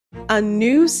A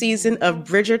new season of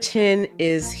Bridgerton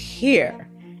is here.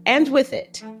 And with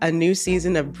it, a new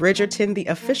season of Bridgerton, the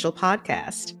official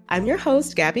podcast. I'm your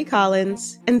host, Gabby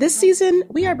Collins, and this season,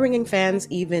 we are bringing fans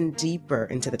even deeper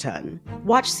into the ton.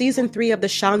 Watch season 3 of the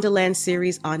Shondaland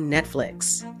series on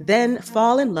Netflix. Then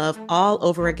fall in love all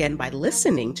over again by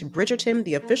listening to Bridgerton,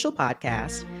 the official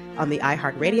podcast, on the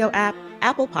iHeartRadio app,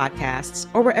 Apple Podcasts,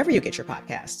 or wherever you get your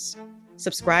podcasts.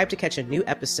 Subscribe to catch a new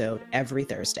episode every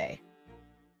Thursday.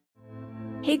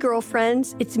 Hey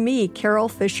girlfriends, it's me, Carol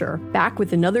Fisher, back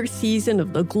with another season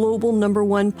of the global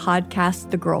 #1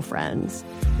 podcast, The Girlfriends.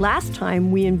 Last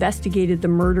time, we investigated the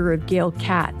murder of Gail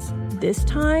Katz. This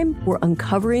time, we're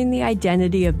uncovering the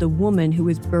identity of the woman who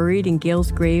was buried in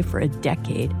Gail's grave for a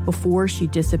decade before she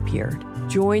disappeared.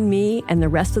 Join me and the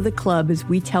rest of the club as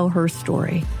we tell her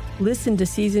story. Listen to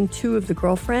Season 2 of The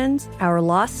Girlfriends, Our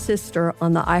Lost Sister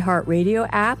on the iHeartRadio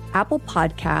app, Apple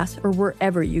Podcasts, or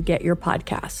wherever you get your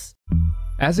podcasts.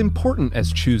 As important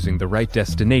as choosing the right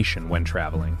destination when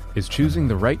traveling is choosing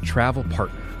the right travel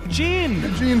partner. Gene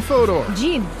Fodor.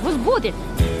 Gene, was будет?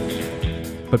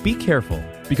 But be careful,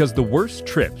 because the worst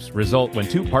trips result when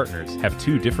two partners have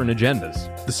two different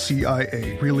agendas. The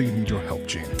CIA really need your help,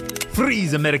 Gene.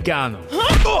 Freeze, Americano!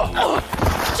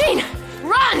 Gene,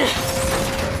 run!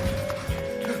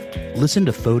 Listen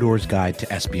to Fodor's Guide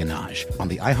to Espionage on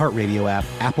the iHeartRadio app,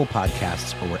 Apple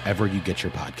Podcasts, or wherever you get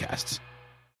your podcasts.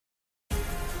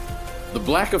 The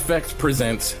Black Effect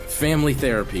presents Family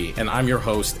Therapy, and I'm your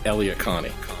host, Elliot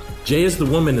Connie. Jay is the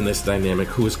woman in this dynamic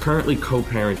who is currently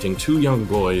co-parenting 2 young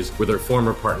boys with her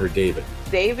former partner, David.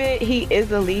 David, he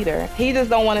is a leader. He just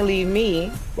don't want to leave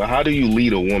me. But how do you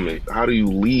lead a woman? How do you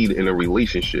lead in a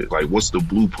relationship? Like, what's the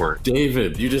blueprint?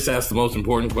 David, you just asked the most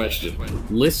important question.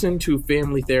 Listen to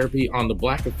Family Therapy on the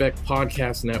Black Effect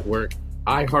Podcast Network,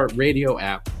 iHeartRadio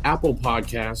app, Apple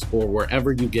Podcasts, or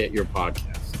wherever you get your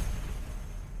podcasts.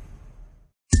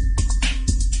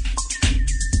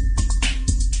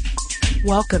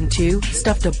 Welcome to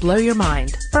Stuff to Blow Your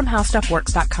Mind from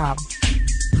HowStuffWorks.com.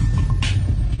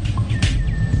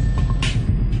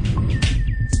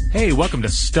 Hey, welcome to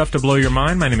Stuff to Blow Your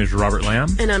Mind. My name is Robert Lamb.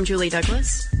 And I'm Julie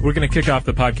Douglas. We're going to kick off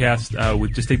the podcast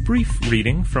with just a brief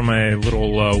reading from a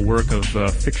little work of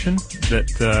fiction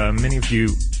that many of you,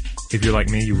 if you're like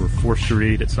me, you were forced to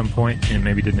read at some point and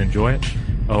maybe didn't enjoy it.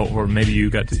 Or maybe you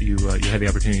had the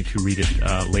opportunity to read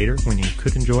it later when you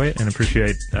could enjoy it and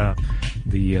appreciate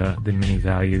the many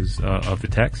values of the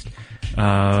text.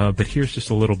 But here's just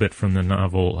a little bit from the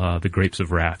novel The Grapes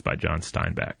of Wrath by John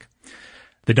Steinbeck.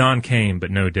 The dawn came,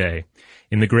 but no day.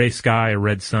 In the gray sky a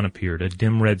red sun appeared, a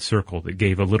dim red circle that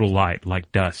gave a little light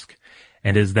like dusk.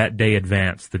 And as that day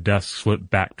advanced, the dusk slipped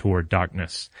back toward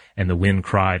darkness, and the wind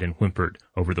cried and whimpered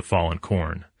over the fallen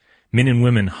corn. Men and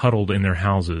women huddled in their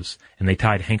houses, and they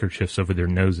tied handkerchiefs over their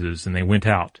noses, and they went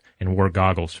out and wore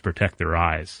goggles to protect their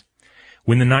eyes.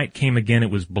 When the night came again,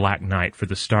 it was black night, for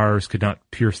the stars could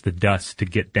not pierce the dust to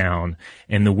get down,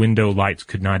 and the window lights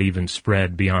could not even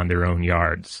spread beyond their own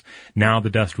yards. Now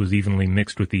the dust was evenly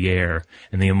mixed with the air,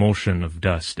 and the emulsion of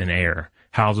dust and air.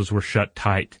 Houses were shut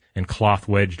tight, and cloth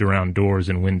wedged around doors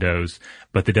and windows,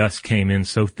 but the dust came in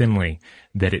so thinly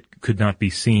that it could not be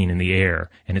seen in the air,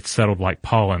 and it settled like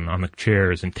pollen on the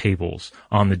chairs and tables,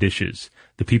 on the dishes.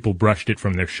 The people brushed it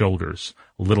from their shoulders.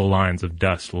 Little lines of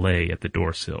dust lay at the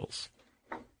door sills.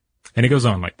 And it goes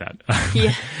on like that.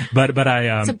 Yeah. but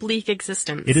it's a bleak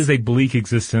existence. It is a bleak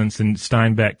existence, and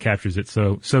Steinbeck captures it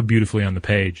so beautifully on the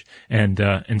page. And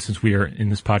since we are in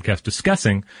this podcast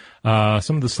discussing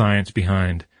some of the science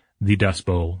behind the Dust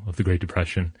Bowl of the Great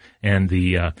Depression and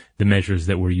the measures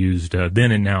that were used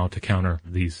then and now to counter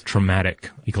these traumatic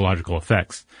ecological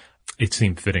effects, it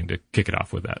seemed fitting to kick it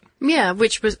off with that. Yeah,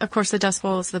 which was, of course, the Dust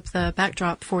Bowl is the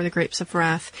backdrop for the Grapes of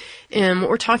Wrath. And what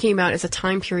we're talking about is a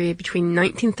time period between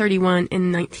 1931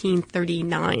 and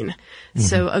 1939. Mm-hmm.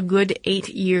 So a good 8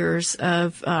 years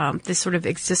of this sort of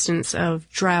existence of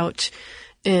drought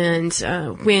and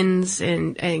winds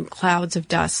and clouds of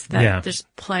dust that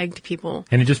just plagued people.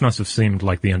 And it just must have seemed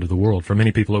like the end of the world. For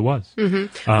many people, it was.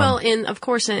 Mm-hmm. Well, and of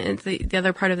course, and the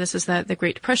other part of this is that the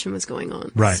Great Depression was going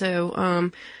on. Right.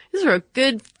 So these were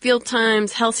good field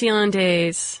times, halcyon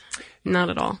days. Not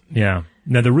at all. Yeah.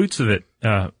 Now, the roots of it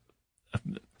kind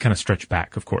of stretch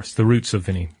back, of course. The roots of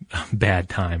any bad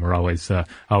time are always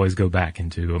go back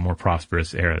into more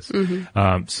prosperous eras.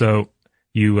 Mm-hmm. So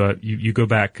you go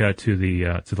back to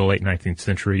the late 19th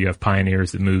century. You have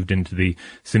pioneers that moved into the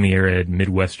semi-arid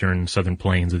Midwestern southern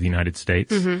plains of the United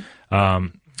States. Mm-hmm.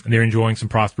 They're enjoying some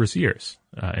prosperous years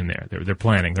in there. They're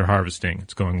planting, they're harvesting.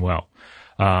 It's going well.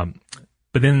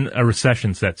 But then a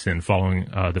recession sets in following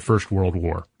the First World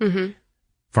War. Mm-hmm.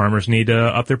 farmers need to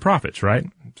up their profits, right?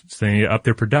 So they need to up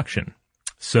their production.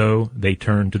 So they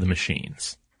turn to the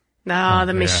machines.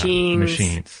 The machines.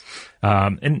 Machines.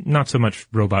 And not so much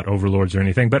robot overlords or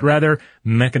anything, but rather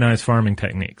mechanized farming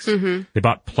techniques. Mm-hmm. They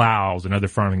bought plows and other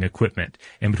farming equipment.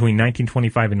 And between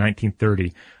 1925 and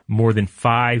 1930, more than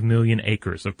 5 million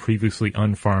acres of previously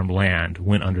unfarmed land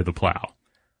went under the plow.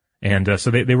 And so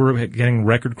they were getting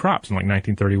record crops in like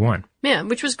 1931. Yeah,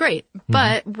 which was great.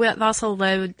 But what also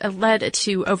led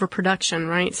to overproduction,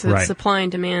 right? So the supply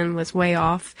and demand was way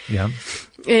off. Yeah.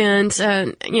 And,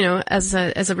 as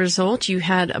a result, you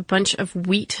had a bunch of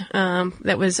wheat,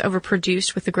 that was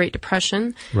overproduced with the Great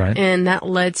Depression. Right. And that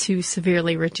led to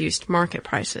severely reduced market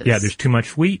prices. Yeah, there's too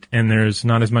much wheat and there's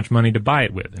not as much money to buy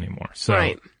it with anymore. So,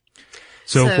 right.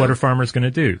 So what are farmers going to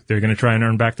do? They're going to try and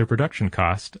earn back their production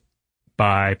cost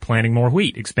by planting more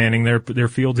wheat, expanding their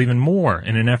fields even more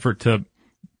in an effort to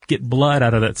get blood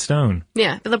out of that stone.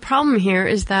 Yeah, but the problem here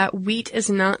is that wheat is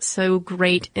not so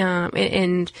great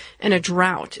in a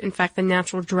drought. In fact, the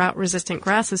natural drought-resistant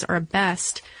grasses are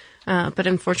best, but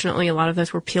unfortunately a lot of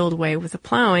those were peeled away with the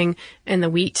plowing, and the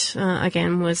wheat,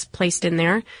 again, was placed in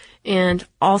there. And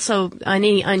also,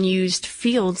 any unused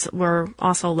fields were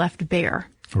also left bare.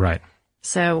 Right.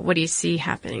 So what do you see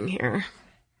happening here?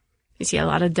 You see a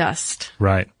lot of dust.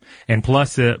 Right. And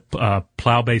plus,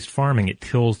 plow-based farming, it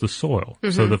tills the soil. Mm-hmm.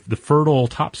 So the fertile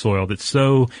topsoil that's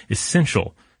so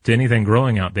essential to anything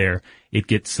growing out there, it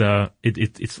gets,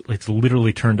 it's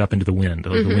literally turned up into the wind.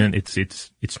 Mm-hmm. The wind,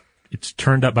 it's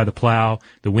turned up by the plow,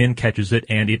 the wind catches it,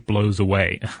 and it blows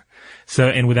away. So,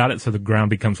 and without it, so the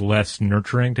ground becomes less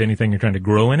nurturing to anything you're trying to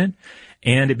grow in it,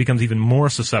 and it becomes even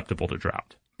more susceptible to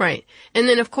drought. Right. And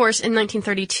then, of course, in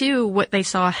 1932, what they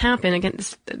saw happen, again,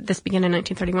 this began in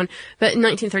 1931, but in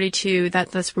 1932,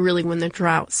 that's really when the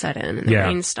drought set in and the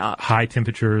rain stopped. High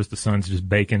temperatures, the sun's just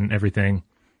baking everything.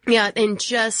 Yeah, in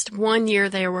just 1 year,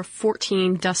 there were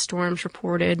 14 dust storms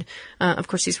reported. Of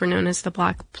course, these were known as the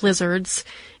black blizzards,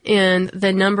 and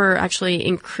the number actually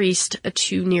increased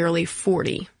to nearly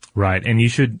 40. Right, and you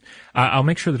should. I'll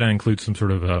make sure that I include some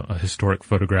sort of a historic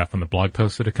photograph on the blog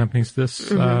post that accompanies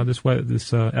this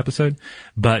episode.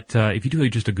 But if you do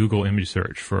just a Google image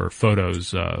search for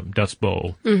photos, Dust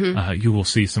Bowl, you will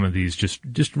see some of these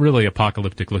just really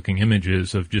apocalyptic looking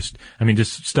images of just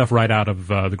stuff right out of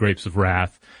the Grapes of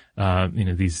Wrath.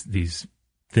 These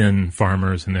thin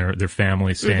farmers and their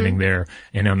families standing there,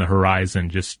 and on the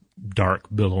horizon, just dark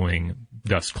billowing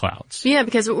dust clouds. Yeah,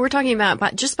 because we're talking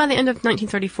about just by the end of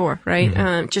 1934,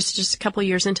 right? Just a couple of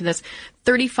years into this,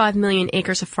 35 million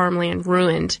acres of farmland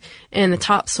ruined, and the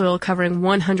topsoil covering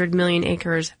 100 million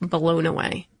acres blown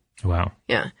away. Wow.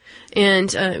 Yeah. And,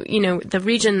 the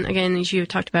region, again, as you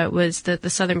talked about, was the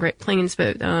Southern Great Plains,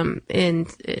 but, and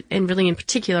really in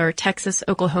particular, Texas,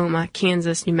 Oklahoma,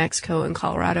 Kansas, New Mexico, and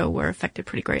Colorado were affected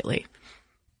pretty greatly.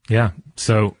 Yeah.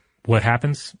 So what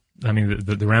happens? I mean,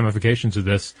 the ramifications of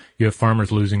this, you have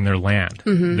farmers losing their land.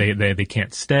 Mm-hmm. They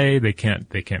can't stay. They can't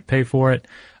pay for it.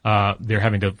 They're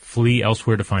having to flee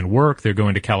elsewhere to find work. They're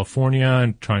going to California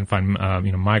and try and find,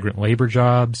 migrant labor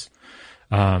jobs.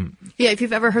 If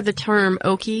you've ever heard the term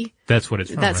Okie, that's what it's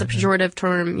from. That's a pejorative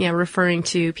term, referring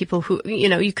to people who,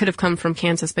 you could have come from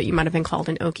Kansas, but you might have been called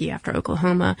an Okie after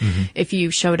Oklahoma if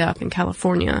you showed up in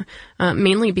California,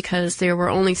 mainly because there were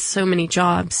only so many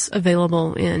jobs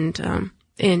available in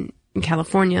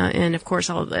California. And of course,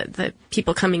 all the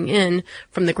people coming in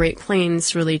from the Great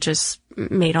Plains really just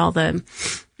made all the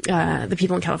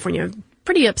people in California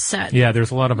pretty upset. Yeah,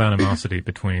 there's a lot of animosity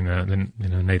between the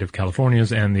native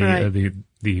Californians and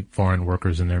the foreign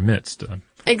workers in their midst.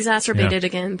 Exacerbated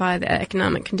again by the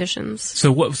economic conditions.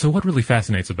 So what really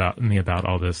fascinates me about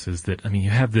all this is that,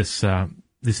 you have this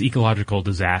ecological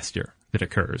disaster that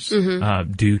occurs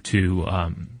due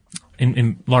to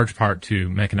in large part to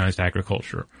mechanized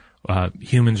agriculture.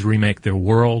 Humans remake their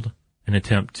world in an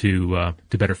attempt to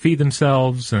better feed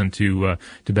themselves and to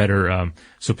better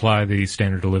supply the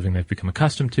standard of living they've become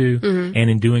accustomed to. Mm-hmm.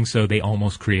 And in doing so, they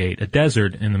almost create a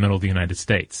desert in the middle of the United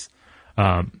States.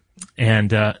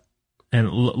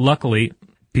 Luckily,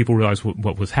 people realized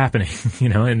what was happening,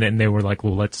 and then they were like,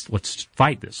 well, let's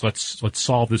fight this. Let's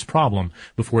solve this problem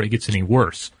before it gets any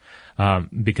worse.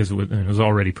 Because it was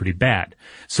already pretty bad.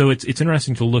 So it's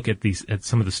interesting to look at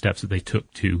some of the steps that they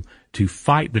took to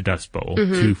fight the Dust Bowl,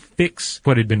 to fix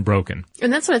what had been broken.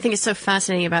 And that's what I think is so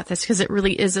fascinating about this, because it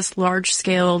really is this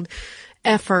large-scale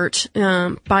effort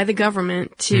by the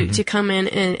government to come in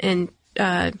and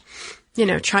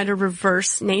try to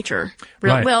reverse nature.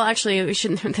 Right. Well, actually, we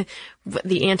shouldn't.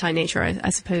 The anti-nature, I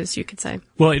suppose you could say.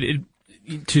 Well,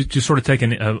 to sort of take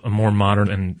a more modern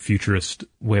and futurist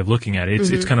way of looking at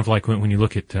it, it's kind of like when you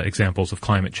look at examples of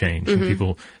climate change and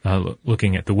people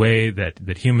looking at the way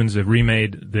that humans have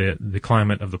remade the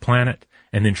climate of the planet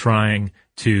and then trying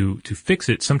to fix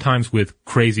it, sometimes with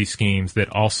crazy schemes that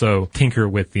also tinker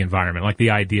with the environment, like the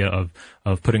idea of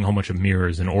putting a whole bunch of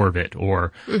mirrors in orbit,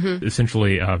 or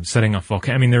essentially setting off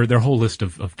volcanoes. I mean, there are a whole list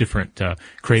of different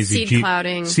crazy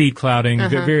seed clouding,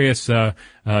 various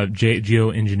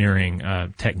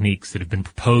geoengineering techniques that have been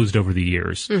proposed over the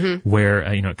years, where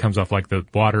it comes off like the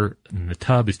water in the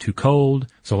tub is too cold,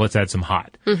 so let's add some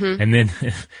hot, and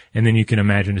then you can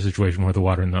imagine a situation where the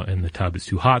water in the tub is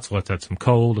too hot, so let's add some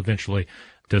cold. Eventually,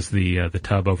 does the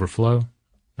tub overflow?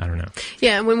 I don't know.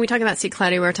 Yeah, when we talk about seed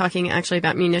clouding, we're talking actually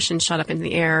about munitions shot up into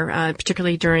the air,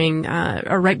 particularly during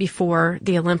or right before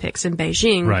the Olympics in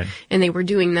Beijing. Right. And they were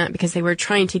doing that because they were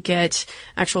trying to get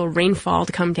actual rainfall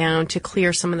to come down to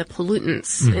clear some of the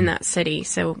pollutants in that city.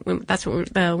 So that's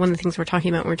what one of the things we're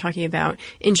talking about when we're talking about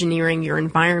engineering your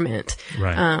environment.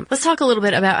 Right. Let's talk a little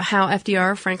bit about how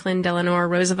FDR, Franklin Delano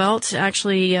Roosevelt,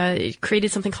 actually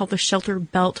created something called the Shelter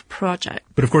Belt Project.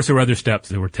 But of course, there were other steps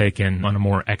that were taken on a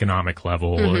more economic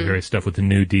level. Various stuff with the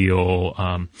New Deal,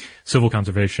 Civil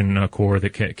Conservation Corps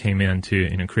that came in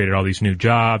to created all these new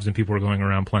jobs, and people were going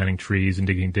around planting trees and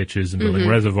digging ditches and building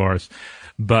reservoirs.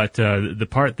 But the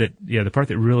part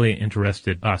that really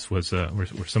interested us were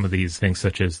some of these things,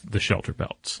 such as the shelter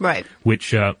belts, right?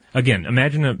 Which again,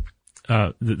 imagine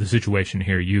the situation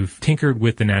here. You've tinkered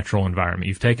with the natural environment.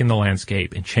 You've taken the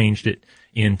landscape and changed it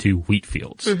into wheat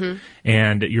fields.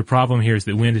 And your problem here is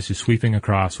that wind is just sweeping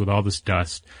across with all this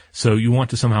dust. So you want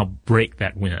to somehow break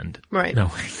that wind. Right.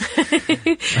 No.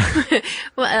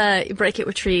 Well, break it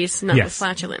with trees, not with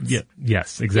flatulence. Yeah.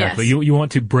 Yes, exactly. Yes. You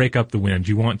want to break up the wind.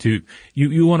 You want to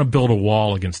build a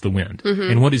wall against the wind.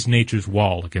 And what is nature's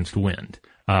wall against the wind?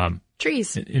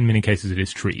 Trees. In many cases, it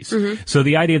is trees. So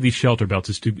the idea of these shelter belts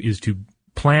is to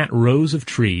plant rows of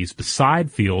trees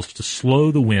beside fields to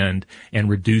slow the wind and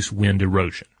reduce wind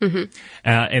erosion.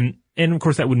 And of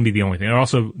course, that wouldn't be the only thing.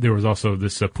 There was also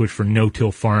this push for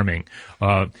no-till farming,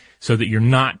 so that you're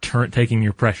not taking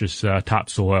your precious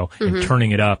topsoil and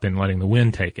turning it up and letting the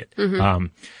wind take it.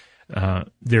 Then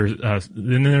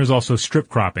there's also strip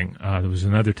cropping. There was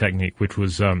another technique, which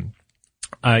was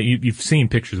you've seen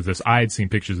pictures of this. I had seen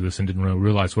pictures of this and didn't really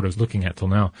realize what I was looking at till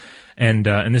now. And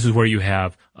this is where you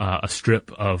have a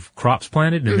strip of crops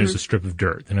planted, and there's a strip of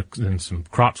dirt, and some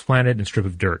crops planted and a strip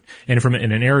of dirt. And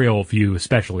in an aerial view,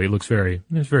 especially, it's very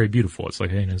beautiful. It's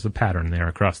like, there's a pattern there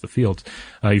across the fields.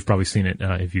 You've probably seen it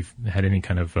if you've had any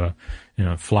kind of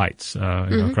flights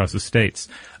across the states.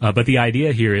 But the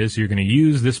idea here is you're going to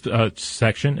use this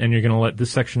section, and you're going to let this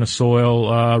section of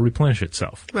soil replenish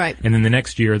itself. Right. And then the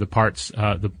next year, the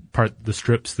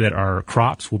strips that are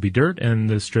crops will be dirt,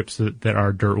 and the strips that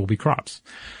are dirt will be crops.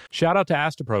 Shout out to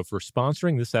Astepro for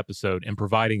sponsoring this episode and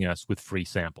providing us with free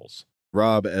samples.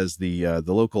 Rob, as the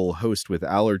local host with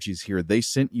allergies here, they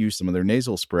sent you some of their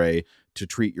nasal spray to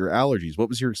treat your allergies. What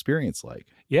was your experience like?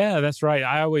 Yeah, that's right.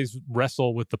 I always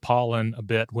wrestle with the pollen a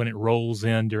bit when it rolls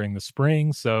in during the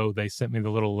spring, so they sent me the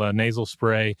little nasal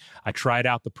spray. I tried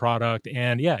out the product,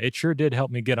 and yeah, it sure did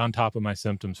help me get on top of my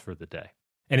symptoms for the day.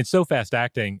 And it's so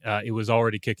fast-acting, it was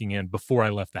already kicking in before I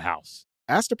left the house.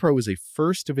 Astepro is a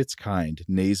first-of-its-kind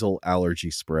nasal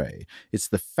allergy spray. It's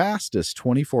the fastest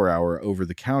 24-hour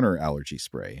over-the-counter allergy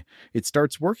spray. It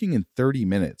starts working in 30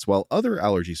 minutes, while other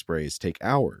allergy sprays take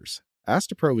hours.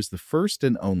 Astepro is the first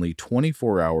and only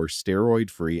 24-hour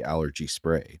steroid-free allergy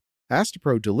spray.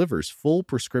 Astepro delivers full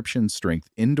prescription-strength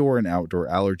indoor and outdoor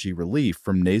allergy relief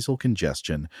from nasal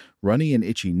congestion, runny and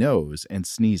itchy nose, and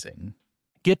sneezing.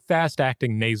 Get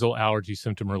fast-acting nasal allergy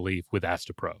symptom relief with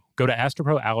Astepro. Go to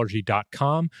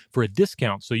asteproallergy.com for a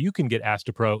discount so you can get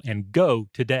Astepro and go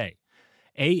today.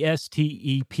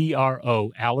 ASTEPRO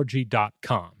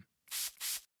allergy.com.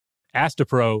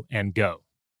 Astepro and go.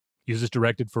 Use as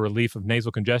directed for relief of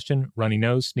nasal congestion, runny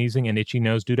nose, sneezing, and itchy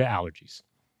nose due to allergies.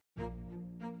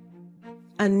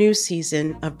 A new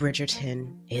season of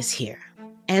Bridgerton is here.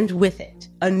 And with it,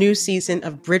 a new season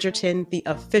of Bridgerton, the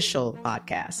official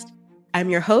podcast. I'm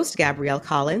your host, Gabrielle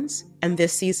Collins, and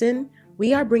this season,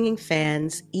 we are bringing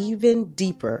fans even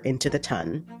deeper into the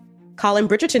ton. Colin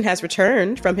Bridgerton has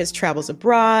returned from his travels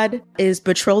abroad. Is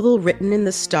betrothal written in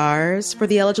the stars for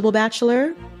the eligible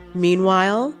bachelor?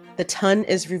 Meanwhile, the ton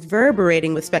is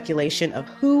reverberating with speculation of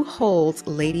who holds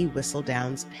Lady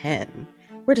Whistledown's pen.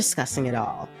 We're discussing it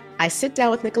all. I sit down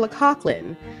with Nicola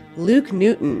Coughlan, Luke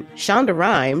Newton, Shonda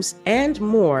Rhimes, and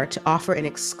more to offer an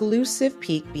exclusive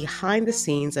peek behind the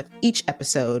scenes of each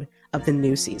episode of the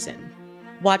new season.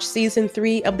 Watch season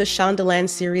 3 of the Shondaland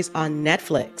series on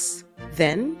Netflix.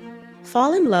 Then,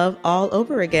 fall in love all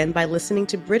over again by listening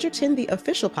to Bridgerton, the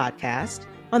official podcast,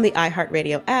 on the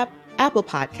iHeartRadio app, Apple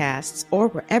Podcasts, or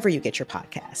wherever you get your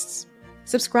podcasts.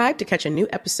 Subscribe to catch a new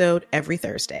episode every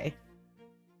Thursday.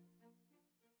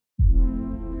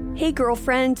 Hey,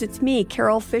 girlfriends, it's me,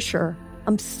 Carol Fisher.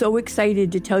 I'm so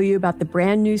excited to tell you about the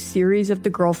brand new series of The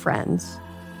Girlfriends.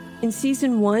 In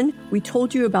season 1, we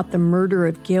told you about the murder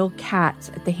of Gail Katz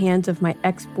at the hands of my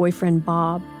ex-boyfriend,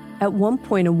 Bob. At one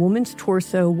point, a woman's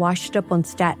torso washed up on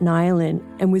Staten Island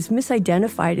and was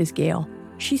misidentified as Gail.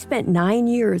 She spent 9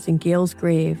 years in Gail's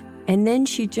grave, and then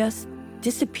she just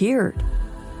disappeared.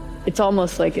 It's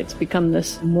almost like it's become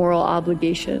this moral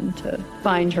obligation to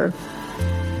find her.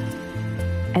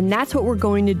 And that's what we're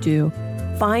going to do.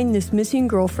 Find this missing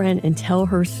girlfriend and tell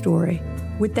her story.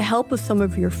 With the help of some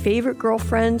of your favorite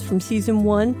girlfriends from season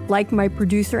 1, like my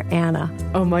producer, Anna.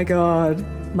 Oh my God.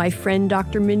 My friend,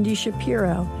 Dr. Mindy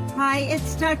Shapiro. Hi,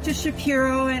 it's Dr.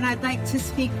 Shapiro, and I'd like to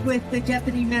speak with the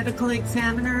deputy medical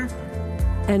examiner.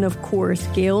 And of course,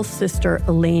 Gail's sister,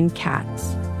 Elaine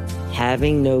Katz.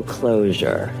 Having no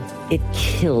closure, it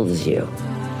kills you.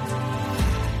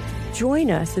 Join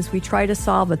us as we try to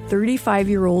solve a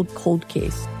 35-year-old cold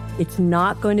case. It's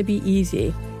not going to be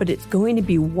easy, but it's going to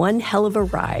be one hell of a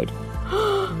ride.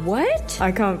 What?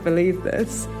 I can't believe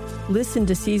this. Listen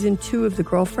to season 2 of The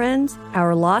Girlfriends,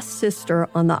 Our Lost Sister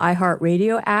on the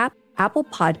iHeartRadio app, Apple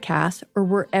Podcasts, or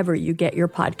wherever you get your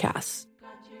podcasts.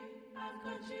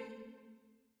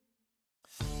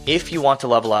 If you want to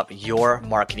level up your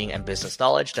marketing and business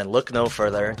knowledge, then look no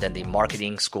further than the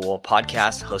Marketing School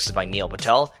podcast hosted by Neil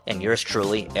Patel and yours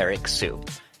truly, Eric Su.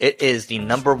 It is the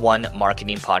 #1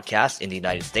 marketing podcast in the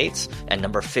United States and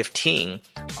number 15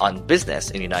 on business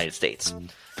in the United States.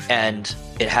 And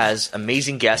it has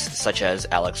amazing guests such as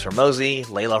Alex Hormozi,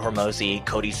 Layla Hormozi,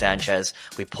 Cody Sanchez.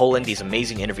 We pull in these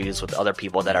amazing interviews with other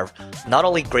people that are not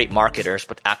only great marketers,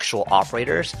 but actual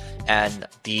operators. And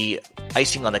the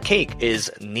icing on the cake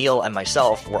is Neil and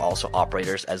myself were also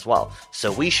operators as well.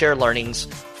 So we share learnings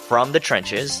from the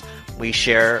trenches. We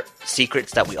share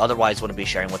secrets that we otherwise wouldn't be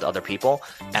sharing with other people.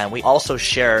 And we also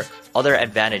share other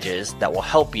advantages that will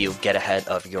help you get ahead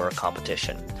of your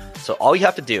competition. So all you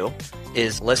have to do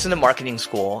is listen to Marketing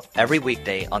School every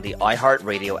weekday on the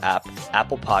iHeartRadio app,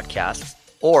 Apple Podcasts,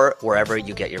 or wherever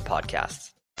you get your podcasts.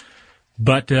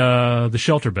 But the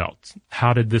shelter belt,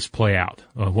 how did this play out?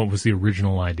 What was the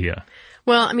original idea?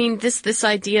 Well, I mean, this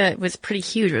idea was pretty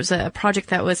huge. It was a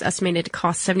project that was estimated to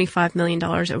cost $75 million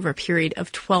over a period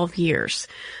of 12 years.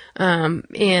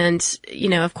 And, you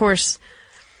know, of course,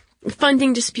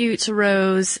 funding disputes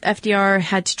arose. FDR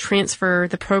had to transfer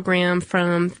the program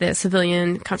from the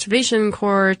Civilian Conservation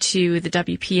Corps to the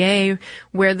WPA,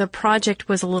 where the project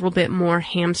was a little bit more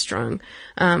hamstrung.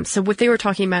 So what they were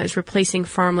talking about is replacing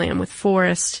farmland with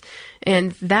forest.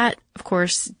 And that, of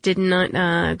course, did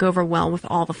not go over well with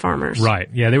all the farmers. Right.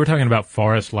 Yeah, they were talking about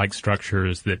forest-like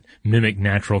structures that mimic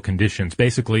natural conditions,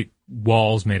 basically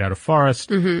walls made out of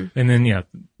forest. Mm-hmm. And then, yeah,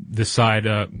 this side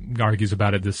argues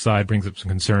about it. This side brings up some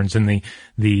concerns. And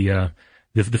the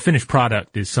finished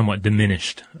product is somewhat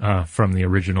diminished from the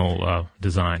original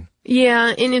design.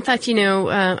 Yeah, and in fact, you know,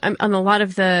 on a lot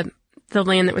of the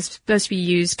land that was supposed to be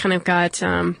used kind of got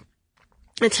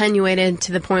attenuated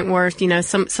to the point where, you know,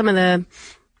 some of the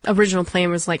original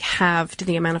plan was like halved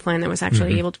the amount of land that was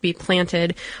actually able to be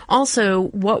planted. Also,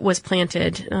 what was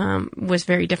planted was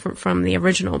very different from the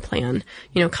original plan.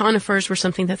 You know, conifers were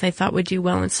something that they thought would do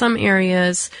well in some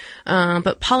areas,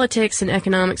 but politics and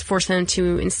economics forced them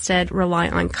to instead rely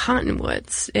on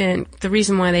cottonwoods. And the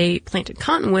reason why they planted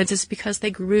cottonwoods is because they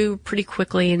grew pretty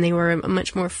quickly and they were a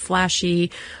much more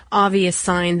flashy, obvious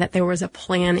sign that there was a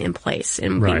plan in place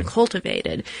and being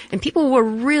cultivated. And people were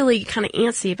really kind of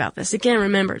antsy about this. Again,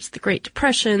 remember, it's the Great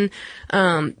Depression.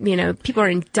 You know, people are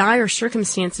in dire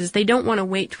circumstances. They don't want to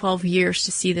wait 12 years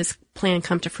to see this plan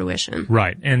come to fruition.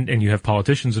 Right. And you have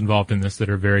politicians involved in this that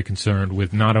are very concerned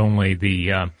with not only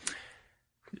the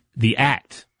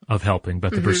act of helping,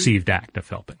 but the perceived act of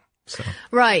helping. So.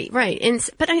 Right.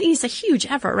 But I mean, it's a huge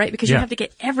effort, right? Because you have to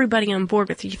get everybody on board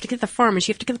with you. You have to get the farmers,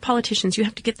 you have to get the politicians, you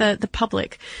have to get the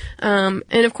public. And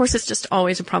of course, it's just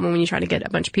always a problem when you try to get a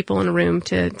bunch of people in a room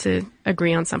to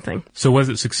agree on something. So was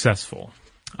it successful?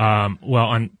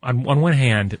 Well, on one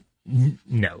hand,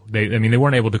 no. They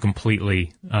weren't able to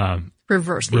completely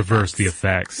reverse the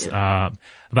effects. Yeah.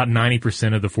 About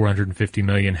 90% of the 450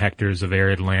 million hectares of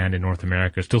arid land in North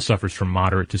America still suffers from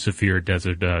moderate to severe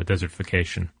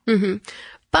desertification. Mm-hmm.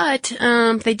 But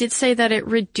they did say that it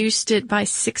reduced it by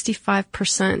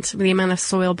 65% the amount of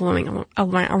soil blowing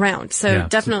around. So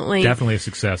definitely a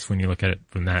success when you look at it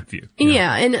from that view.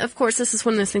 Yeah, and of course, this is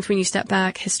one of those things when you step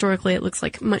back, historically, it looks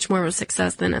like much more of a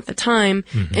success than at the time.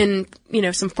 And,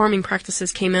 some farming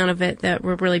practices came out of it that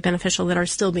were really beneficial that are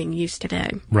still being used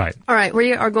today. Right. All right,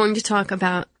 we are going to talk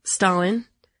about Stalin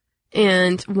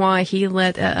and why he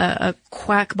let a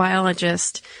quack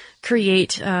biologist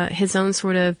create his own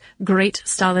sort of Great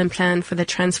Stalin Plan for the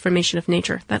Transformation of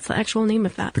Nature. That's the actual name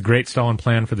of that. The Great Stalin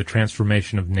Plan for the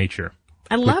Transformation of Nature.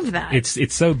 I love that.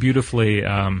 It's so beautifully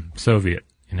Soviet,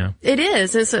 It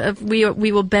is. It's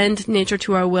we will bend nature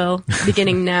to our will,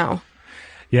 beginning now.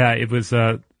 Yeah, it was.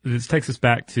 This takes us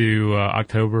back to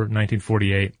October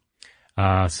 1948.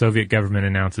 Soviet government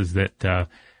announces that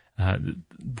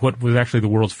what was actually the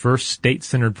world's first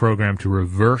state-centered program to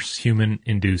reverse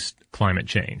human-induced climate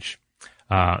change.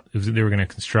 They were going to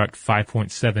construct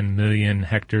 5.7 million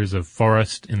hectares of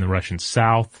forest in the Russian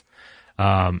south.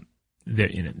 There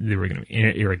were going to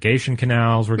be irrigation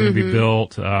canals were going to be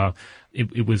built.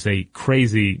 It was a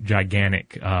crazy,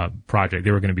 gigantic project.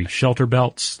 There were going to be shelter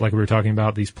belts, like we were talking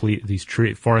about, these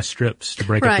forest strips to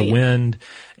break up the wind,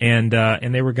 and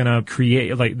they were going to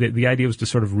create, like, the idea was to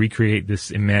sort of recreate this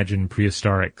imagined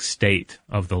prehistoric state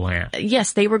of the land.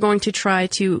 Yes, they were going to try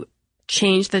to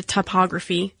change the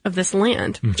topography of this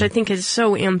land, which I think is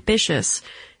so ambitious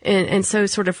and so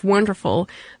sort of wonderful.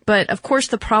 But of course,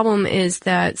 the problem is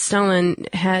that Stalin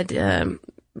had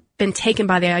been taken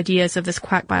by the ideas of this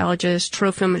quack biologist,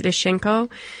 Trofim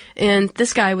Lyshenko, and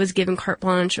this guy was given carte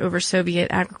blanche over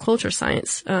Soviet agriculture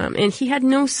science. And he had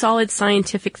no solid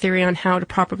scientific theory on how to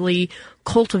properly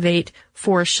cultivate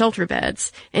forest shelter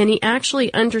beds. And he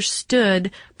actually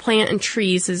understood plant and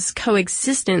trees'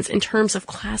 coexistence in terms of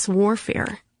class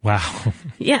warfare. Wow.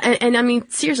 Yeah, and I mean,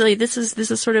 seriously, this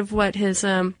is sort of what his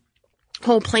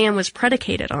whole plan was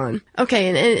predicated on.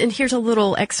 Okay, and here's a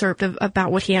little excerpt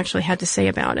about what he actually had to say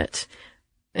about it.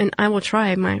 And I will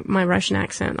try my Russian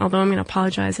accent, although I'm going to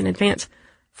apologize in advance.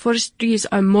 Forest trees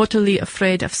are mortally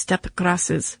afraid of steppe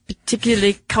grasses,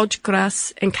 particularly couch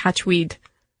grass and catchweed.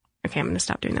 Okay, I'm going to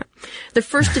stop doing that. The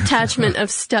first detachment of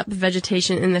steppe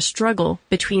vegetation in the struggle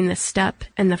between the steppe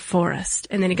and the forest.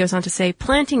 And then he goes on to say,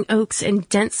 planting oaks in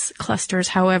dense clusters,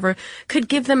 however, could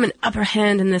give them an upper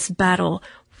hand in this battle.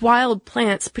 Wild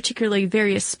plants, particularly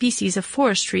various species of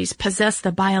forest trees, possess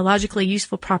the biologically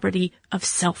useful property of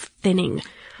self-thinning.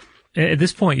 At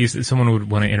this point, someone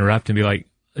would want to interrupt and be like,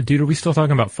 dude, are we still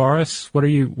talking about forests? What are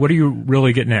you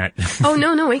really getting at? Oh,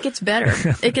 no, it gets better.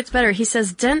 It gets better. He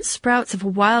says, dense sprouts of a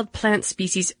wild plant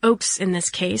species, oaks in this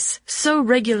case, so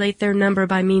regulate their number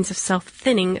by means of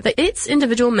self-thinning that its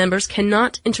individual members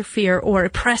cannot interfere or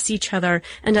oppress each other,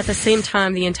 and at the same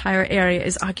time the entire area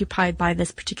is occupied by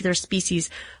this particular species.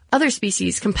 Other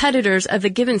species, competitors of the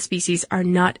given species, are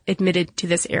not admitted to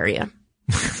this area.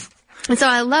 And so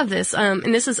I love this. And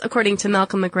this is according to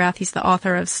Malcolm McGrath. He's the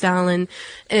author of Stalin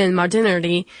and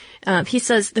Modernity. He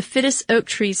says the fittest oak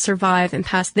trees survive and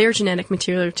pass their genetic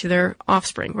material to their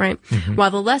offspring, right? While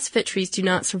the less fit trees do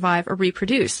not survive or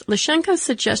reproduce. Lyshenko's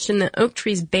suggestion that oak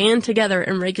trees band together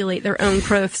and regulate their own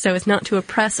growth so as not to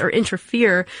oppress or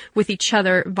interfere with each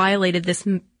other violated this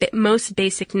most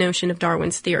basic notion of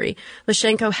Darwin's theory.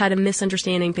 Lyshenko had a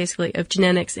misunderstanding, basically, of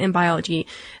genetics and biology,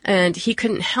 and he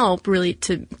couldn't help, really,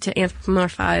 to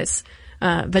anthropomorphize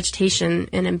vegetation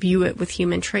and imbue it with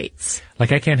human traits.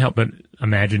 Like, I can't help but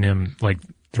imagine him, like,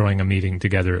 throwing a meeting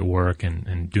together at work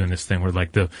and doing this thing where,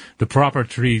 like, the proper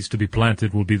trees to be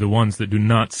planted will be the ones that do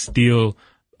not steal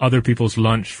other people's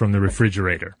lunch from the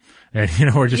refrigerator. And,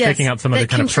 we're just taking out some of the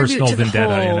kind of personal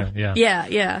vendetta.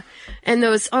 Yeah. And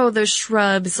those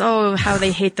shrubs, how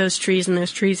they hate those trees and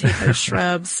those trees hate those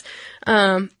shrubs.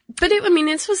 But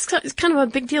this was kind of a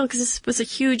big deal because this was a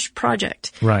huge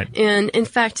project. Right. And in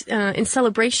fact, in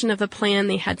celebration of the plan,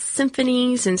 they had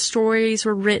symphonies and stories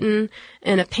were written,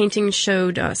 and a painting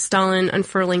showed Stalin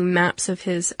unfurling maps of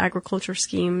his agriculture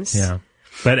schemes. Yeah.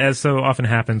 But as so often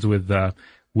happens with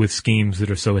schemes that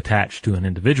are so attached to an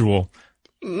individual,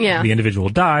 the individual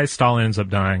dies, Stalin ends up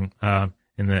dying, and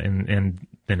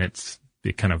then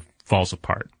it kind of falls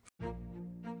apart.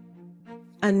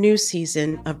 A new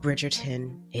season of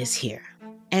Bridgerton is here.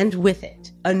 And with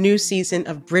it, a new season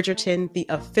of Bridgerton, the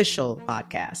official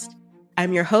podcast.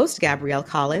 I'm your host, Gabrielle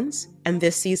Collins, and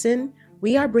this season,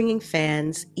 we are bringing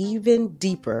fans even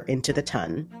deeper into the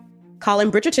ton.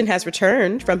 Colin Bridgerton has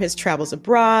returned from his travels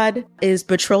abroad. Is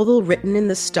betrothal written in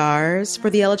the stars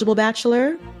for the eligible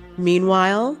bachelor?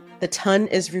 Meanwhile, the ton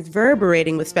is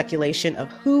reverberating with speculation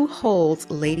of who holds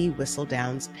Lady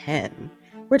Whistledown's pen.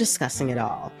 We're discussing it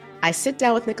all. I sit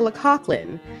down with Nicola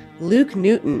Coughlan, Luke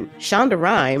Newton, Shonda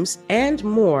Rhimes, and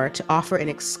more to offer an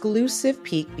exclusive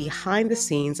peek behind the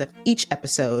scenes of each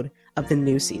episode of the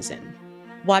new season.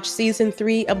 Watch season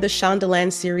 3 of the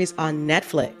Shondaland series on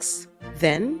Netflix.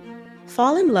 Then,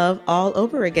 fall in love all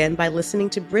over again by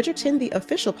listening to Bridgerton, the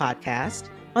official podcast,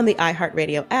 on the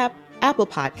iHeartRadio app, Apple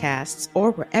Podcasts,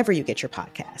 or wherever you get your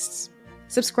podcasts.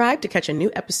 Subscribe to catch a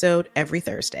new episode every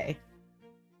Thursday.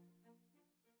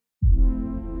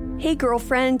 Hey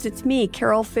girlfriends, it's me,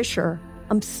 Carol Fisher.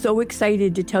 I'm so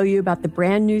excited to tell you about the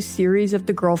brand new series of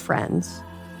The Girlfriends.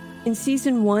 In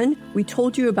season 1, we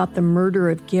told you about the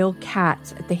murder of Gail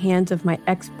Katz at the hands of my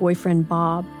ex-boyfriend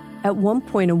Bob. At one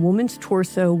point, a woman's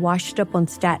torso washed up on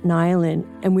Staten Island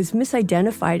and was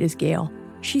misidentified as Gail.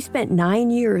 She spent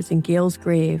 9 years in Gail's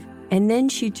grave, and then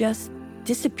she just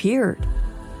disappeared.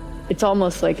 It's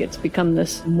almost like it's become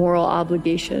this moral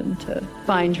obligation to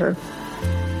find her.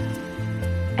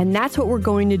 And that's what we're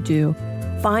going to do.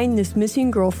 Find this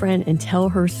missing girlfriend and tell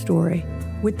her story.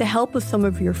 With the help of some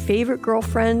of your favorite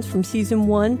girlfriends from season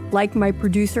 1, like my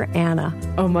producer, Anna.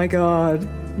 Oh my God.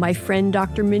 My friend,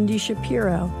 Dr. Mindy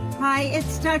Shapiro. Hi,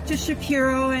 it's Dr.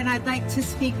 Shapiro, and I'd like to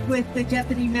speak with the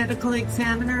Deputy Medical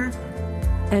Examiner.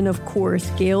 And of course,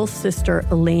 Gail's sister,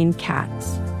 Elaine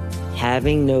Katz.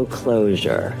 Having no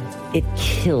closure, it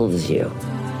kills you.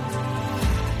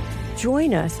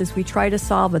 Join us as we try to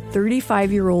solve a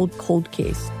 35-year-old cold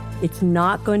case. It's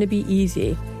not going to be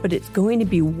easy, but it's going to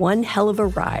be one hell of a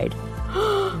ride.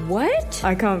 What?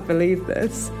 I can't believe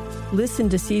this. Listen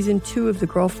to season 2 of The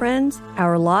Girlfriends,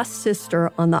 Our Lost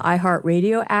Sister on the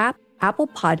iHeartRadio app, Apple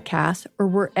Podcasts, or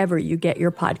wherever you get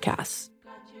your podcasts.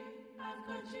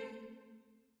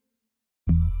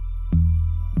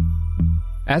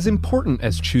 As important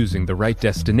as choosing the right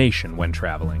destination when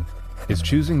traveling is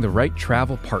choosing the right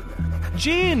travel partner.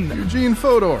 Gene! Eugene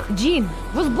Fodor. Gene,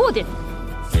 was будет?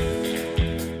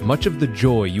 Much of the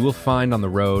joy you will find on the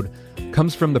road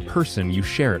comes from the person you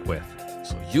share it with.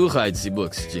 So you write the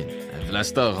books, Gene, and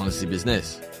Vlastar runs the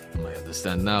business. I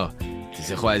understand now. It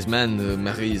is a wise man who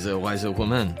marries a wiser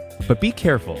woman. But be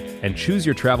careful and choose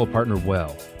your travel partner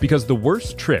well, because the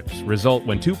worst trips result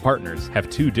when two partners have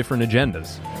two different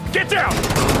agendas. Get down!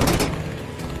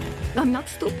 I'm not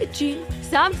stupid, Gene.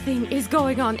 Something is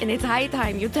going on, and it's high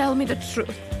time you tell me the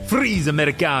truth. Freeze,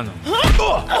 Americano!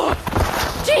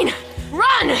 Gene,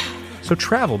 run! So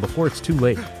travel before it's too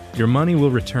late. Your money will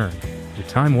return, your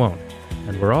time won't,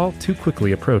 and we're all too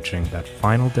quickly approaching that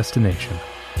final destination.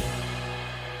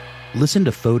 Listen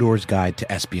to Fodor's Guide to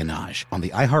Espionage on the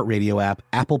iHeartRadio app,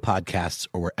 Apple Podcasts,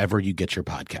 or wherever you get your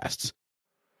podcasts.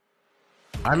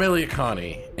 I'm Elliot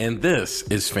Connie, and this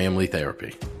is Family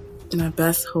Therapy. My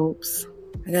best hopes,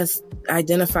 I guess,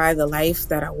 identify the life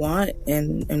that I want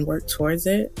and work towards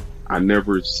it. I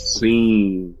never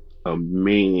seen a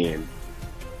man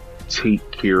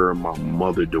take care of my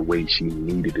mother the way she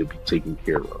needed to be taken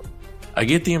care of. I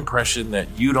get the impression that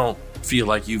you don't feel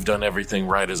like you've done everything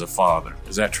right as a father.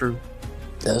 Is that true?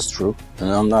 That's true, and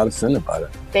I'm not offended by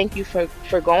that. Thank you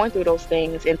for going through those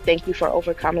things, and thank you for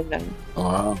overcoming them.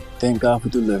 Thank God for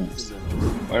deliverance.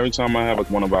 Every time I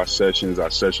have one of our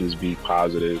sessions be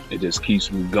positive. It just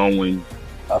keeps me going.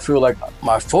 I feel like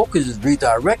my focus is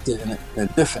redirected in a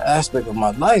different aspect of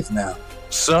my life now.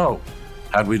 So,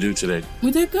 how'd we do today?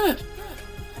 We did good.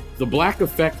 The Black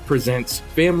Effect presents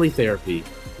Family Therapy.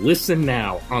 Listen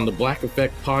now on the Black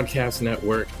Effect Podcast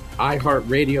Network,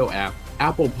 iHeartRadio app,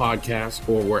 Apple Podcasts,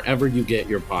 or wherever you get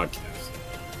your podcasts.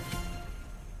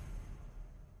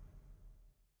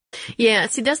 Yeah,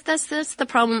 see, that's the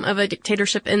problem of a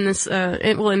dictatorship in this,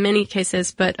 in many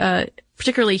cases, but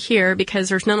particularly here, because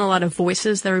there's not a lot of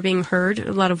voices that are being heard,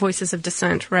 a lot of voices of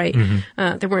dissent, right?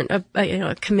 Mm-hmm. There weren't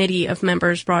a committee of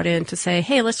members brought in to say,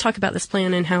 hey, let's talk about this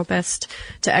plan and how best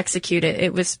to execute it.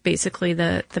 It was basically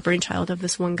the brainchild of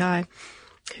this one guy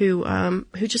who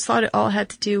just thought it all had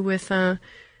to do with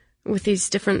these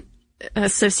different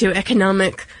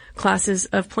socioeconomic classes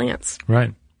of plants.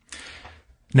 Right.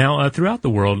 Now, throughout the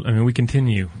world, I mean, we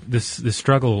continue this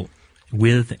struggle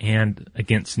with and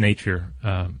against nature.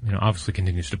 Obviously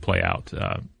continues to play out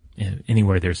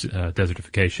anywhere there's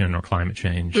desertification or climate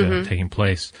change taking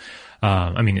place.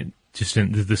 Just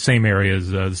in the same areas,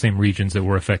 the same regions that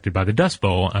were affected by the Dust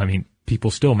Bowl. I mean, people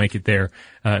still make it there.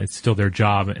 It's still their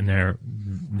job and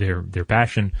their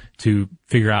passion to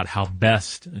figure out how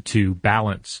best to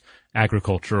balance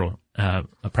agricultural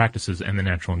practices and the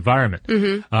natural environment.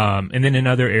 Mm-hmm. And then in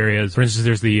other areas, for instance,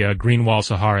 there's the Green Wall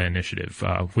Sahara Initiative,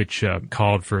 which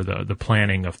called for the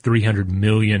planting of 300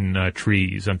 million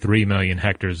trees on 3 million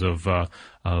hectares of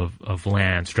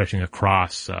land stretching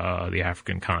across the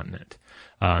African continent.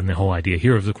 And the whole idea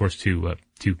here is, of course, to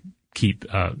keep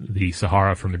the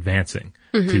Sahara from advancing,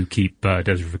 to keep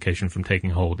desertification from taking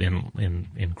hold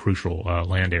in crucial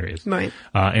land areas. Right.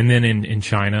 And then in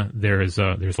China, there's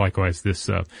likewise this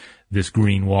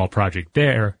green wall project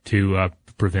there to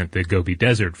prevent the Gobi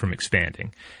Desert from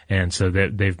expanding. And so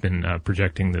that they've been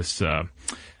projecting this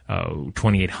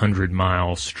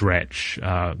 2,800-mile stretch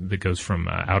that goes from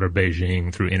outer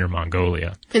Beijing through inner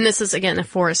Mongolia. And this is, again, a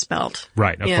forest belt.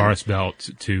 Right, a forest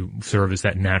belt to serve as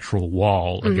that natural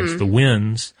wall against the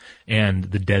winds and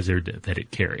the desert that it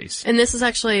carries. And this is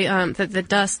actually the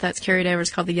dust that's carried over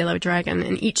is called the Yellow Dragon.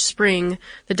 And each spring,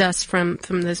 the dust from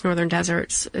those northern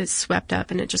deserts is swept up,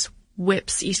 and it just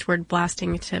whips eastward,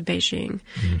 blasting to Beijing.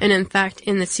 And in fact,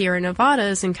 in the Sierra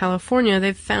Nevadas in California,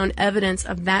 they've found evidence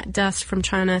of that dust from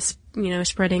China,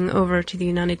 spreading over to the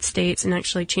United States and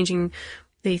actually changing.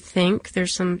 They think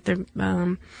there's some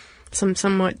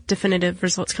somewhat definitive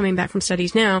results coming back from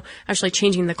studies now, actually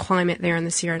changing the climate there in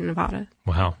the Sierra Nevada.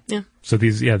 Wow. Yeah. So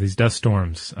these dust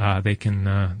storms, they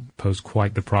can pose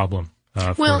quite the problem.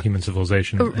 For human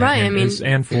civilization, right?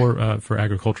 And for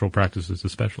agricultural practices,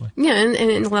 especially. Yeah, and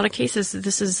in a lot of cases,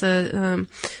 this is a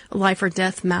life or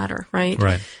death matter, right?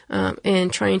 Right.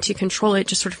 And trying to control it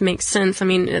just sort of makes sense. I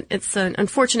mean, it's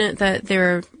unfortunate that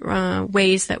there are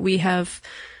ways that we have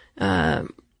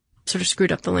sort of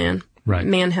screwed up the land. Right.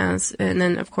 Man has, and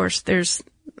then of course there's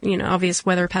obvious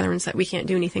weather patterns that we can't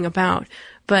do anything about.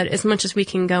 But as much as we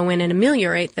can go in and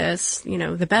ameliorate this,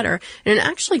 the better. And it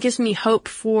actually gives me hope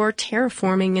for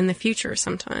terraforming in the future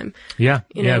sometime. Yeah.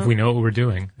 If we know what we're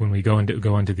doing, when we go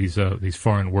into these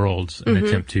foreign worlds and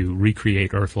attempt to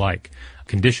recreate Earth-like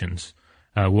conditions,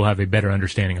 we'll have a better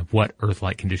understanding of what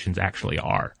Earth-like conditions actually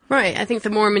are. Right. I think the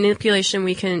more manipulation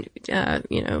we can,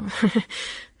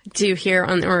 do here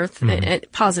on Earth,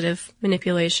 positive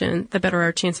manipulation, the better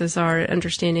our chances are at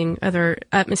understanding other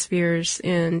atmospheres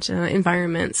and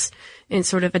environments and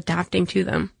sort of adapting to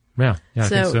them. Yeah, I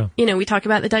think so. We talk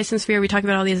about the Dyson Sphere, we talk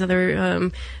about all these other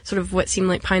sort of what seem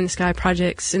like pie-in-the-sky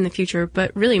projects in the future,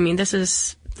 but really, this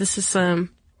is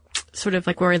sort of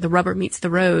like where the rubber meets the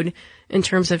road in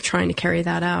terms of trying to carry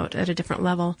that out at a different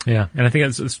level. Yeah, and I think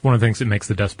it's one of the things that makes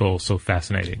the Dust Bowl so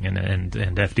fascinating, and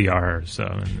FDR's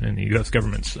and the U.S.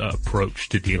 government's approach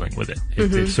to dealing with it.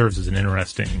 It serves as an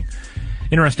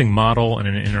interesting model and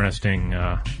an interesting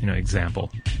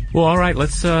example. Well, all right,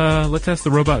 let's ask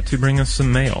the robot to bring us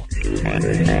some mail.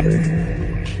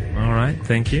 All right,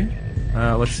 thank you.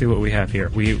 Let's see what we have here.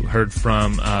 We heard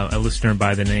from a listener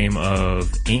by the name of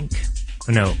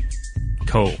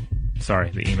Cole.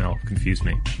 Sorry, the email confused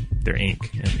me. They're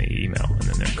Inc. in the email, and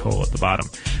then they're Cole at the bottom.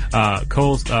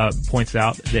 Cole points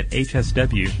out that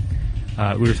HSW,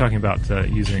 we were talking about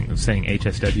saying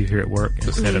HSW here at work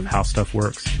instead of How Stuff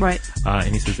Works. Right. And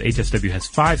he says HSW has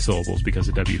 5 syllables because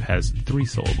the W has 3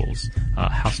 syllables.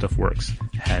 How Stuff Works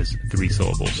has 3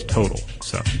 syllables total.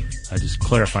 So just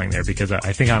clarifying there, because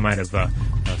I think I might have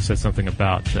said something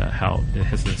about how it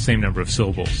has the same number of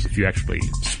syllables if you actually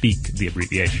speak the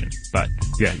abbreviation. But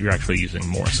yeah, you're actually using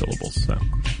more syllables. So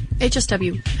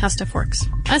HSW, How Stuff Works.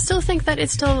 I still think that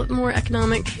it's still more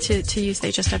economic to use the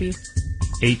HSW.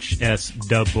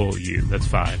 HSW, that's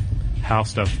 5. How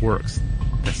Stuff Works,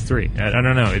 that's 3. I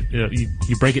don't know.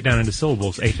 You break it down into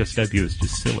syllables. HSW is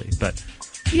just silly, but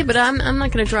yeah, but I'm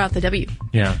not going to draw out the W.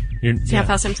 Yeah, see how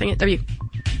fast I'm saying it? W.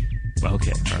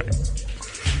 Okay, all right.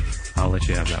 I'll let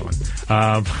you have that one.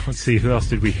 Let's see, who else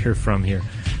did we hear from here?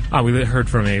 We heard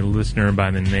from a listener by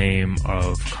the name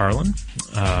of Carlin,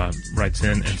 writes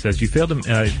in and says, you failed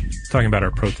to, talking about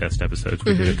our protest episodes,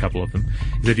 we did a couple of them,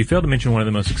 he said, you failed to mention one of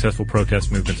the most successful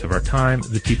protest movements of our time,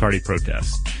 the Tea Party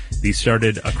protests. These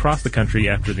started across the country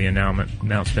after the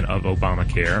announcement of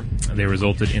Obamacare. They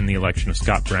resulted in the election of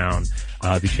Scott Brown,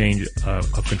 the change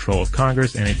of control of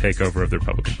Congress, and a takeover of the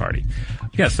Republican Party.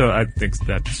 Yeah, so I think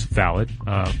that's valid.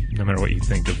 No matter what you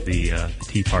think of the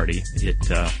Tea Party, it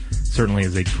certainly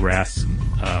is a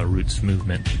grassroots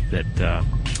movement that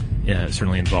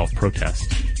certainly involved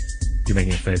protest. You're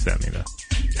making a face at me, though.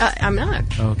 I'm not.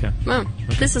 Oh, okay. Well,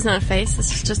 okay. This is not a face.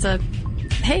 This is just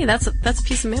hey, that's a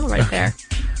piece of mail right there.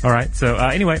 All right. So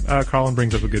anyway, Carlin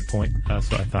brings up a good point.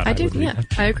 So I thought I would read that.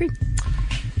 I agree.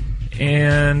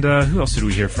 And who else did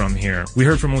we hear from here? We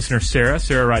heard from listener Sarah.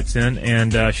 Sarah writes in,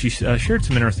 and she shared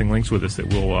some interesting links with us that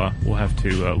we'll have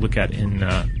to look at in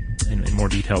in more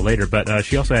detail later. But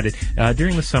she also added,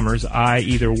 during the summers, I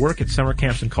either work at summer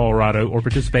camps in Colorado or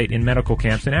participate in medical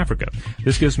camps in Africa.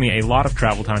 This gives me a lot of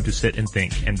travel time to sit and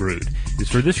think and brood. It's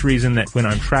for this reason that when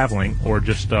I'm traveling or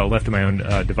just left to my own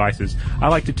devices, I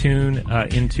like to tune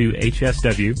into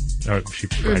HSW, or she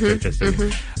writes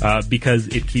HSW, because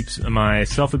it keeps my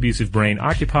self-abusive brain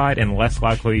occupied and less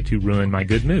likely to ruin my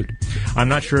good mood. I'm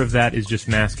not sure if that is just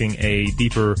masking a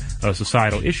deeper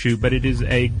societal issue, but it is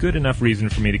a good enough reason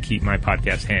for me to keep my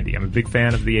podcast handy. I'm a big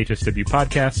fan of the HSW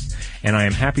podcasts, and I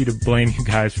am happy to blame you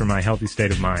guys for my healthy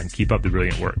state of mind. Keep up the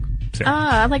brilliant work. Sarah.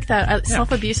 I like that.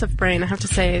 Self-abusive brain. I have to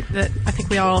say that I think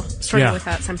we all struggle with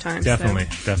that sometimes. Definitely.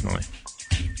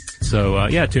 So,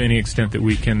 to any extent that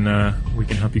we can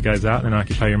help you guys out and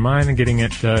occupy your mind and get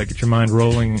your mind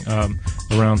rolling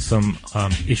around some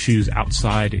issues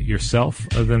outside yourself,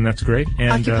 then that's great.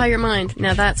 And occupy your mind.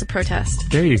 Now that's a protest.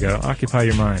 There you go. Occupy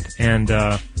your mind. And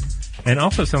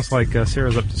also it sounds like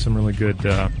Sarah's up to some really good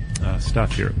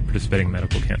stuff here, participating in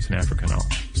medical camps in Africa and all.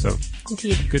 So,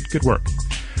 indeed, good work.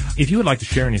 If you would like to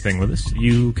share anything with us,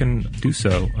 you can do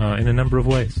so in a number of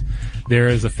ways. There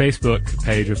is a Facebook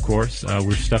page, of course.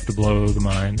 We're Stuff to Blow the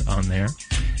Mind on there.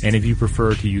 And if you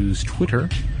prefer to use Twitter,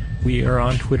 we are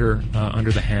on Twitter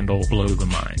under the handle Blow the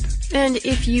Mind. And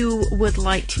if you would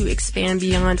like to expand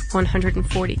beyond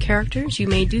 140 characters, you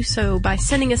may do so by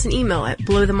sending us an email at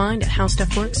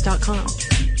blowthemind@howstuffworks.com.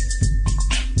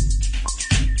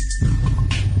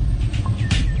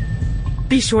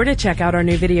 Be sure to check out our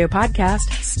new video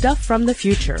podcast, Stuff from the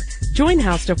Future. Join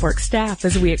How Stuff Works staff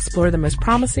as we explore the most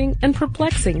promising and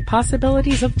perplexing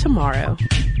possibilities of tomorrow.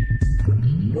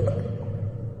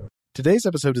 Today's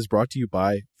episode is brought to you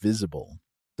by Visible.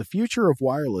 The future of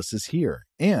wireless is here,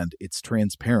 and it's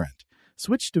transparent.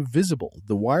 Switch to Visible,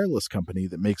 the wireless company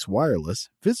that makes wireless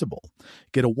visible.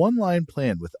 Get a one-line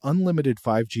plan with unlimited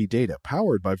 5G data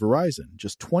powered by Verizon,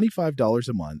 just $25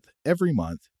 a month, every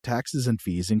month, taxes and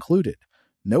fees included.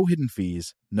 No hidden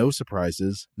fees, no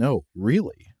surprises, no,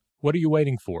 really. What are you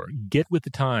waiting for? Get with the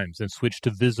times and switch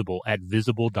to Visible at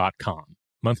Visible.com.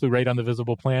 Monthly rate on the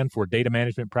Visible plan for data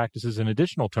management practices and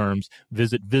additional terms,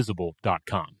 visit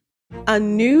Visible.com. A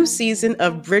new season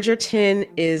of Bridgerton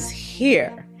is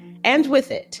here. And with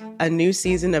it, a new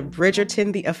season of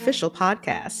Bridgerton, the official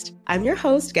podcast. I'm your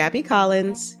host, Gabby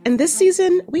Collins, and this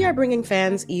season, we are bringing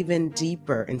fans even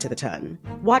deeper into the ton.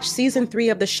 Watch season 3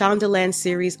 of the Shondaland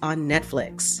series on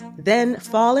Netflix. Then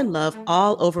fall in love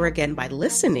all over again by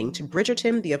listening to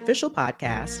Bridgerton, the official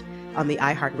podcast, on the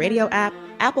iHeartRadio app,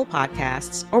 Apple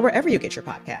Podcasts, or wherever you get your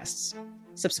podcasts.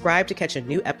 Subscribe to catch a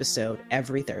new episode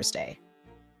every Thursday.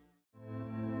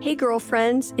 Hey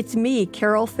girlfriends, it's me,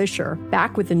 Carol Fisher,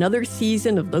 back with another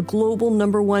season of the global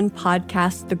 #1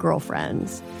 podcast, The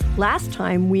Girlfriends. Last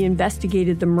time, we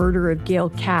investigated the murder of Gail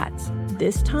Katz.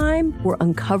 This time, we're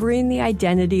uncovering the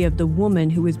identity of the woman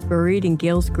who was buried in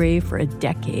Gail's grave for a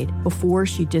decade before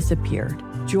she disappeared.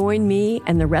 Join me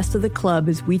and the rest of the club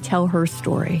as we tell her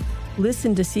story.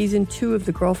 Listen to Season 2 of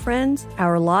The Girlfriends,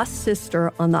 Our Lost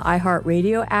Sister on the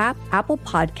iHeartRadio app, Apple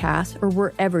Podcasts, or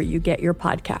wherever you get your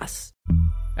podcasts.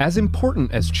 As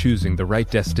important as choosing the right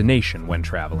destination when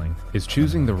traveling is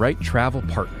choosing the right travel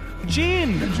partner.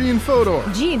 Gene Fodor.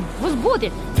 Gene, was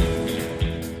good.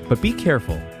 But be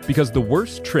careful, because the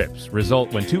worst trips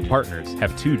result when two partners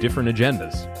have two different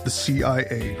agendas. The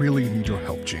CIA really need your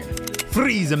help, Gene.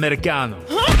 Freeze, Americano.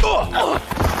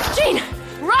 Gene,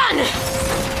 run!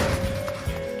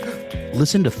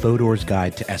 Listen to Fodor's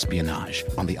Guide to Espionage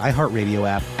on the iHeartRadio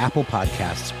app, Apple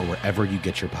Podcasts, or wherever you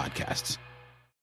get your podcasts.